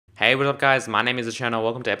Hey, what's up guys? My name is Cherno.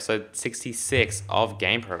 Welcome to episode 66 of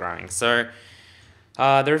game programming. So,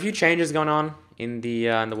 there are a few changes going on in the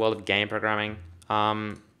world of game programming.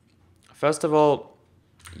 First of all,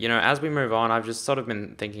 as we move on, I've just sort of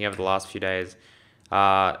been thinking over the last few days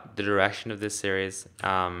the direction of this series,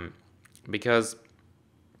 because,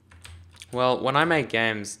 well, when I make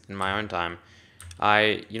games in my own time,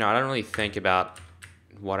 I don't really think about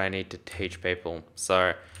what I need to teach people.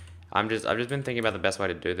 So I've just been thinking about the best way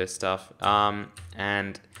to do this stuff,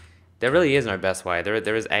 and there really is no best way.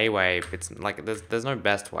 There is a way. It's like there's no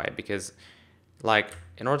best way, because like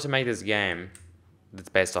in order to make this game that's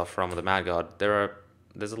based off Realm of the Mad God,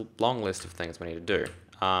 there's a long list of things we need to do,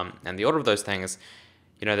 and the order of those things,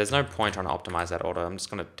 there's no point trying to optimize that order. I'm just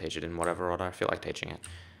going to teach it in whatever order I feel like teaching it,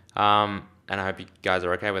 and I hope you guys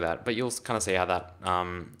are okay with that. But you'll kind of see how that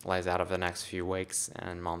lays out over the next few weeks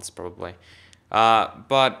and months probably.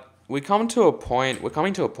 But we're coming to a point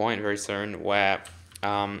very soon where,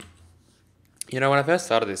 when I first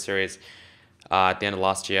started this series at the end of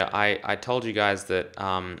last year, I told you guys that,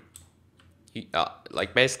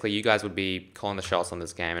 basically you guys would be calling the shots on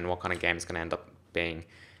this game and what kind of game it's going to end up being.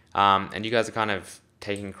 And you guys are kind of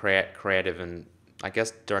taking creative and, I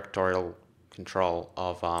guess, directorial control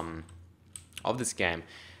of this game.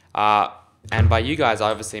 And by you guys,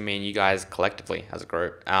 I obviously mean you guys collectively as a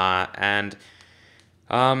group.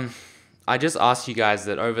 I just asked you guys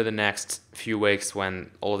that over the next few weeks,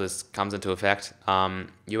 when all this comes into effect,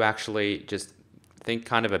 you actually just think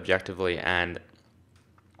kind of objectively and,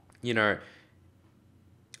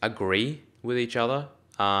 agree with each other.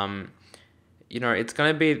 It's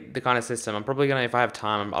going to be the kind of system, I'm probably going to, if I have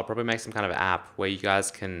time, I'll probably make some kind of app where you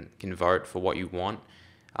guys can vote for what you want,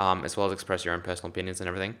 as well as express your own personal opinions and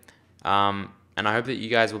everything. And I hope that you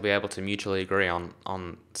guys will be able to mutually agree on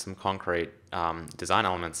some concrete design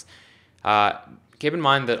elements. Keep in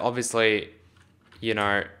mind that obviously,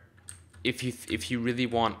 if you really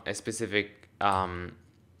want a specific game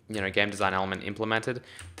design element implemented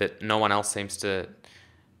that no one else seems to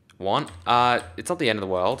want, it's not the end of the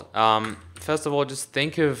world. First of all, just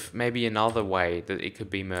think of maybe another way that it could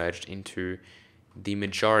be merged into the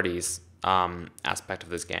majority's aspect of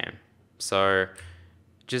this game. So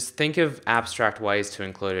just think of abstract ways to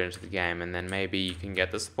include it into the game, and then maybe you can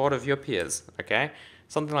get the support of your peers, okay?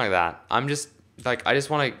 Something like that. I just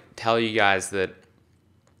want to tell you guys that,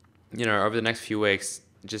 over the next few weeks,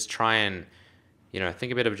 just try and,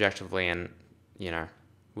 think a bit objectively and,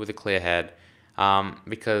 with a clear head,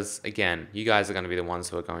 because, again, you guys are going to be the ones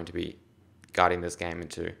who are going to be guiding this game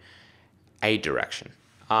into a direction.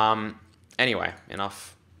 Anyway,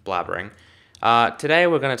 enough blabbering. Today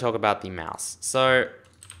we're going to talk about the mouse. So,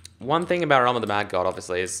 one thing about Realm of the Mad God,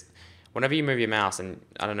 obviously, is whenever you move your mouse, and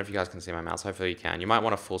I don't know if you guys can see my mouse, hopefully you can. You might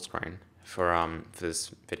want a full screen for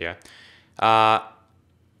this video.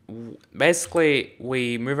 Basically,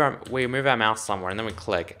 we move our mouse somewhere, and then we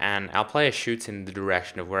click, and our player shoots in the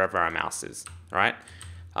direction of wherever our mouse is, right?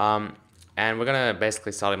 And we're going to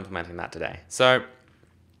basically start implementing that today. So,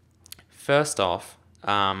 first off,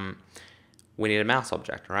 we need a mouse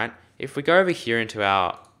object, right? If we go over here into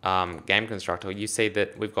our game constructor, you see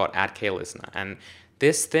that we've got add key listener, and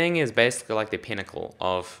this thing is basically like the pinnacle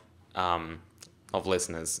of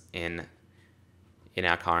listeners in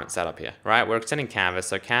our current setup here, right? We're extending Canvas,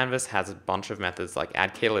 so Canvas has a bunch of methods like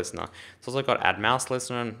add key listener. It's also got add mouse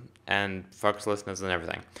listener and focus listeners and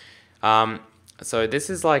everything. So this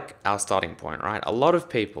is like our starting point, right? A lot of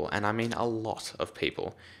people, and I mean a lot of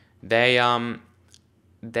people, they I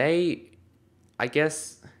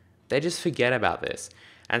guess they just forget about this.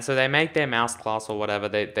 And so they make their mouse class or whatever,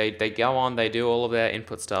 they go on, they do all of their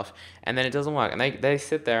input stuff, and then it doesn't work. And they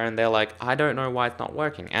sit there and they're like, I don't know why it's not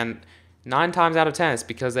working. And 9 times out of 10, it's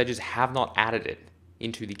because they just have not added it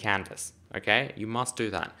into the canvas, okay? You must do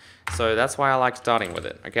that. So that's why I like starting with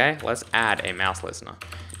it, okay? Let's add a mouse listener.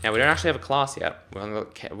 Now, we don't actually have a class yet.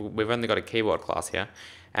 We've only got a keyboard class here.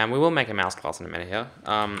 And we will make a mouse class in a minute here.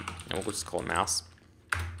 And we'll just call it mouse.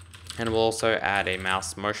 And we'll also add a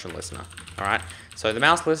mouse motion listener, all right? So the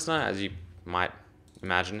mouse listener, as you might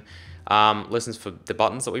imagine, listens for the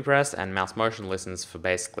buttons that we press, and mouse motion listens for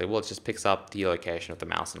basically, well, it just picks up the location of the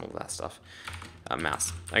mouse and all that stuff.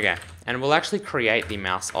 Mouse. Okay, and we'll actually create the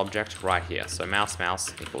mouse object right here. So mouse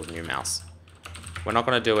equals new mouse. We're not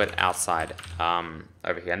going to do it outside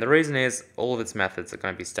over here. And the reason is all of its methods are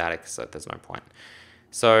going to be static, so there's no point.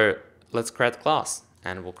 So let's create the class,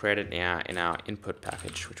 and we'll create it in our input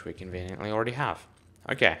package, which we conveniently already have.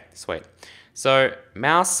 Okay, sweet. So the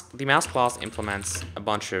mouse class implements a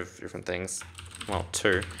bunch of different things. Well,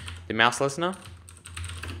 2. The mouse listener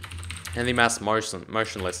and the mouse motion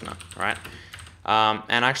listener, right?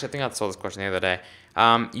 And actually, I think I saw this question the other day.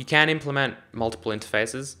 You can implement multiple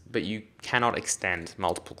interfaces, but you cannot extend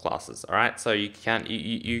multiple classes. All right, so you can't.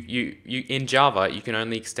 You in Java, you can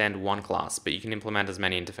only extend one class, but you can implement as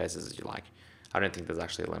many interfaces as you like. I don't think there's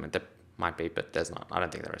actually a limit. There might be, but there's not. I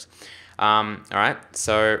don't think there is. All right,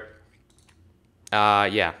 so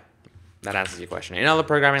yeah, that answers your question. In other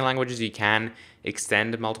programming languages, you can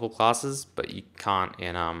extend multiple classes, but you can't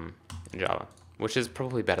in Java, which is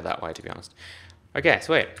probably better that way, to be honest. Okay,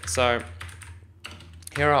 sweet. So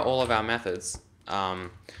here are all of our methods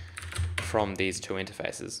from these two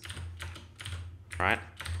interfaces, right?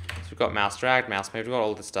 So we've got mouse drag, mouse move, we've got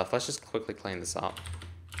all this stuff. Let's just quickly clean this up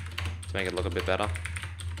to make it look a bit better.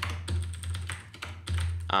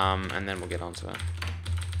 And then we'll get onto it.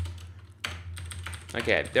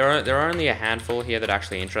 Okay, there are only a handful here that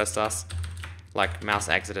actually interest us, like mouse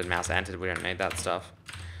exited, mouse entered. We don't need that stuff.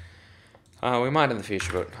 We might in the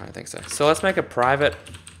future, but I don't think so. So let's make a private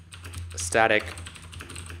static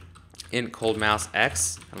int called mouse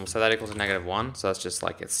x, and we'll set that equal to -1. So that's just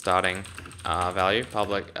like its starting value.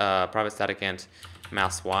 Public private static int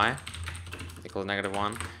mouse y equals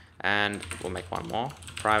 -1, and we'll make one more.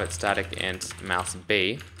 Private static int mouse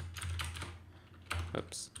b.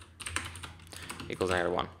 Oops. Equals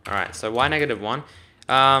 -1. All right. So why -1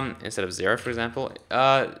 instead of 0, for example?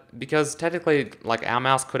 Because technically, like our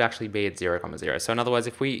mouse could actually be at 0, 0. So in other words,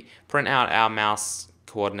 if we print out our mouse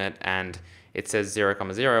coordinate and it says 0,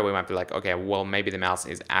 0, we might be like, okay, well, maybe the mouse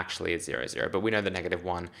is actually at 0, 0. But we know the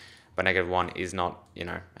 -1, but -1 is not, you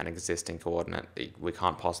know, an existing coordinate. We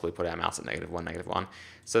can't possibly put our mouse at -1, -1.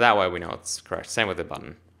 So that way we know it's correct. Same with the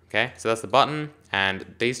button. Okay, so that's the button,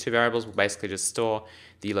 and these two variables will basically just store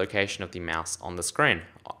the location of the mouse on the screen.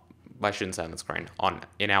 I shouldn't say on the screen,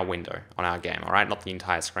 in our window, on our game, all right? Not the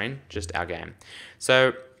entire screen, just our game.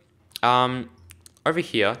 So over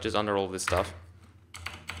here, just under all this stuff,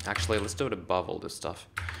 actually, let's do it above all this stuff.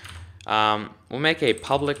 We'll make a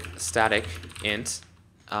public static int,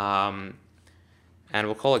 and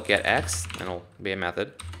we'll call it getX, and it'll be a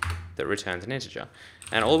method that returns an integer.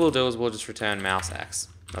 And all we'll do is we'll just return mouse x.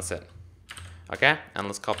 That's it. Okay, and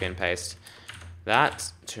let's copy and paste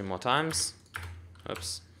that 2 more times.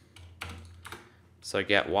 Oops. So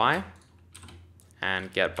get y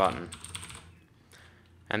and get button.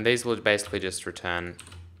 And these will basically just return,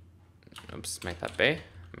 oops, make that b,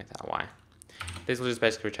 make that y. These will just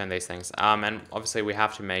basically return these things. And obviously we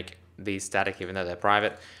have to make these static even though they're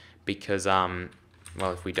private because, well,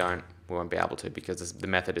 if we don't, we won't be able to because the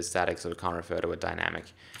method is static, so we can't refer to a dynamic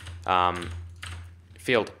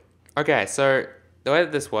field. Okay, so the way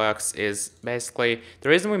that this works is basically, the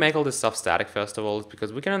reason we make all this stuff static, first of all, is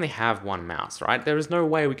because we can only have one mouse, right? There is no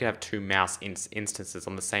way we can have 2 mouse instances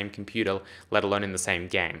on the same computer, let alone in the same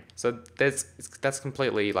game. So that's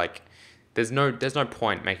completely like, there's no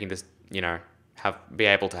point making this, you know, be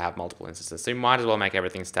able to have multiple instances. So you might as well make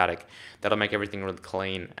everything static. That'll make everything really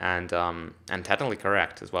clean and technically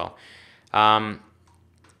correct as well. And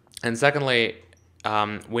secondly,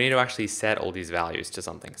 we need to actually set all these values to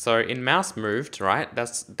something. So in mouse moved, right?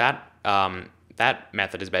 That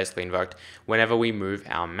method is basically invoked whenever we move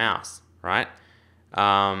our mouse, right?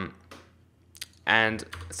 And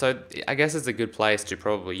so I guess it's a good place to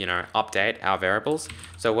probably, you know, update our variables.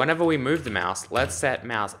 So whenever we move the mouse, let's set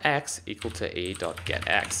mouse x equal to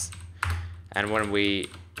e.getx. And we'll do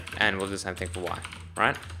the same thing for y,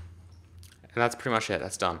 right? And that's pretty much it.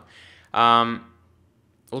 That's done.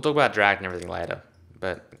 We'll talk about drag and everything later,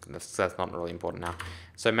 but that's not really important now.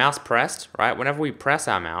 So mouse pressed, right? Whenever we press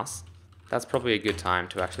our mouse, that's probably a good time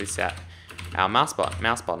to actually set our mouse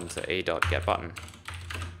button to e.getButton.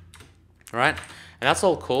 Right? And that's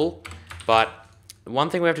all cool, but one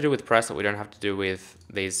thing we have to do with press that we don't have to do with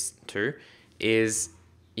these two is,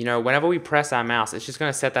 you know, whenever we press our mouse, it's just going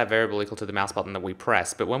to set that variable equal to the mouse button that we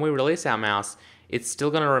press. But when we release our mouse, it's still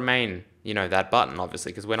going to remain, you know, that button,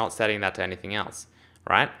 obviously, because we're not setting that to anything else,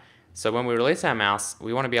 right? So when we release our mouse,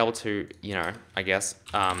 we want to be able to, you know, I guess,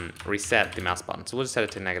 reset the mouse button. So we'll just set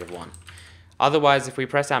it to -1. Otherwise, if we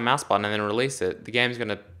press our mouse button and then release it, the game's going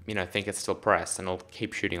to, you know, think it's still pressed and it'll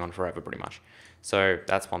keep shooting on forever pretty much. So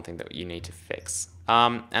that's one thing that you need to fix.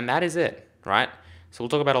 And that is it, right? So we'll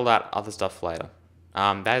talk about all that other stuff later.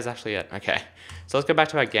 That is actually it. Okay, so let's go back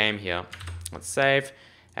to our game here. Let's save,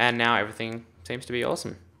 and now everything seems to be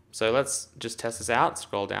awesome. So let's just test this out,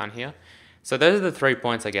 scroll down here. So those are the 3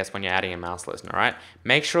 points, I guess, when you're adding a mouse listener, right?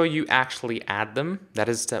 Make sure you actually add them. That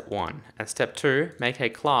is step 1. And step 2, make a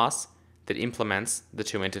class that implements the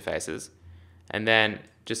 2 interfaces, and then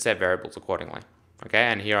just set variables accordingly. Okay,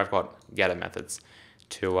 and here I've got getter methods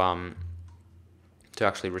to to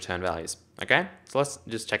actually return values. Okay, so let's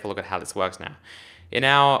just take a look at how this works now. In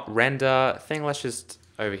our render thing, let's just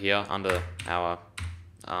over here under our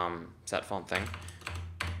set font thing,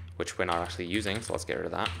 which we're not actually using, so let's get rid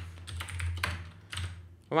of that.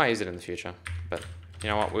 We might use it in the future, but you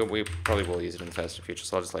know what, we probably will use it in the future,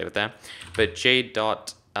 so I'll just leave it there. But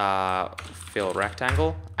g.fill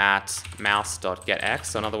rectangle at mouse.getX.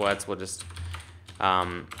 So in other words, we'll just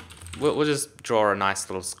we'll just draw a nice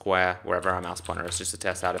little square wherever our mouse pointer is, just to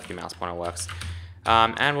test out if the mouse pointer works.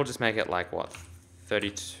 And we'll just make it like what,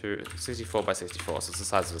 64 by 64, so it's the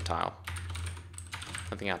size of a tile. I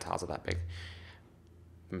don't think our tiles are that big.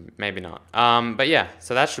 Maybe not. But yeah,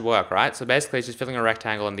 so that should work, right? So basically it's just filling a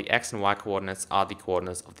rectangle, and the X and Y coordinates are the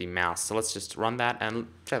coordinates of the mouse. So let's just run that and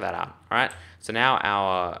check that out, all right? So now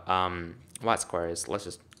our white square is, let's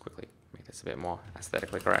just quickly make this a bit more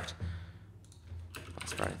aesthetically correct. White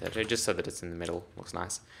square right there, just so that it's in the middle, looks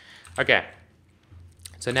nice. Okay,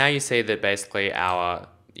 so now you see that basically our,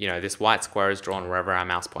 this white square is drawn wherever our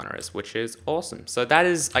mouse pointer is, which is awesome. So that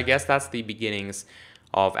is, I guess that's the beginnings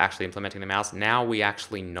of actually implementing the mouse. Now we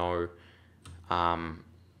actually know,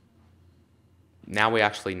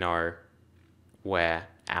 where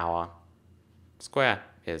our square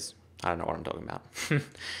is. I don't know what I'm talking about.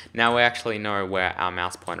 Now we actually know where our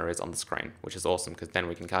mouse pointer is on the screen, which is awesome, because then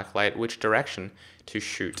we can calculate which direction to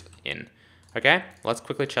shoot in. Okay, let's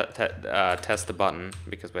quickly test the button,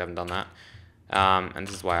 because we haven't done that. And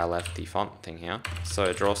this is why I left the font thing here.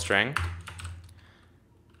 So drawstring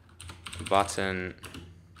button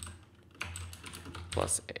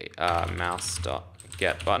plus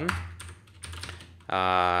mouse.get button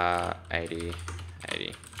 80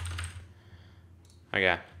 80.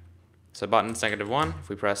 Okay, so button's -1. If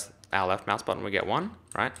we press our left mouse button, we get 1,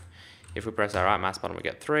 right? If we press our right mouse button, we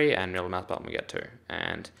get 3, and middle mouse button, we get 2.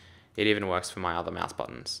 And it even works for my other mouse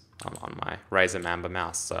buttons on my Razer Mamba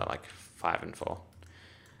mouse, so like 5 and 4.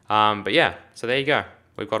 But yeah, so there you go.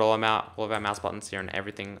 We've got all of our mouse buttons here, and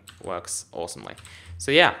everything works awesomely.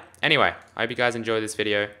 So yeah, anyway, I hope you guys enjoyed this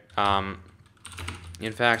video.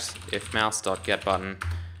 In fact, if mouse.getButton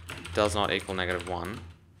does not equal -1,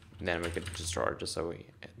 then we could just draw it just so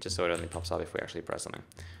it only pops up if we actually press something.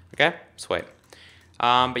 Okay, sweet.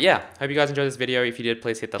 But yeah, hope you guys enjoyed this video. If you did,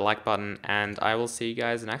 please hit the like button, and I will see you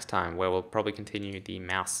guys next time, where we'll probably continue the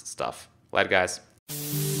mouse stuff. Later,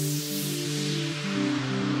 guys.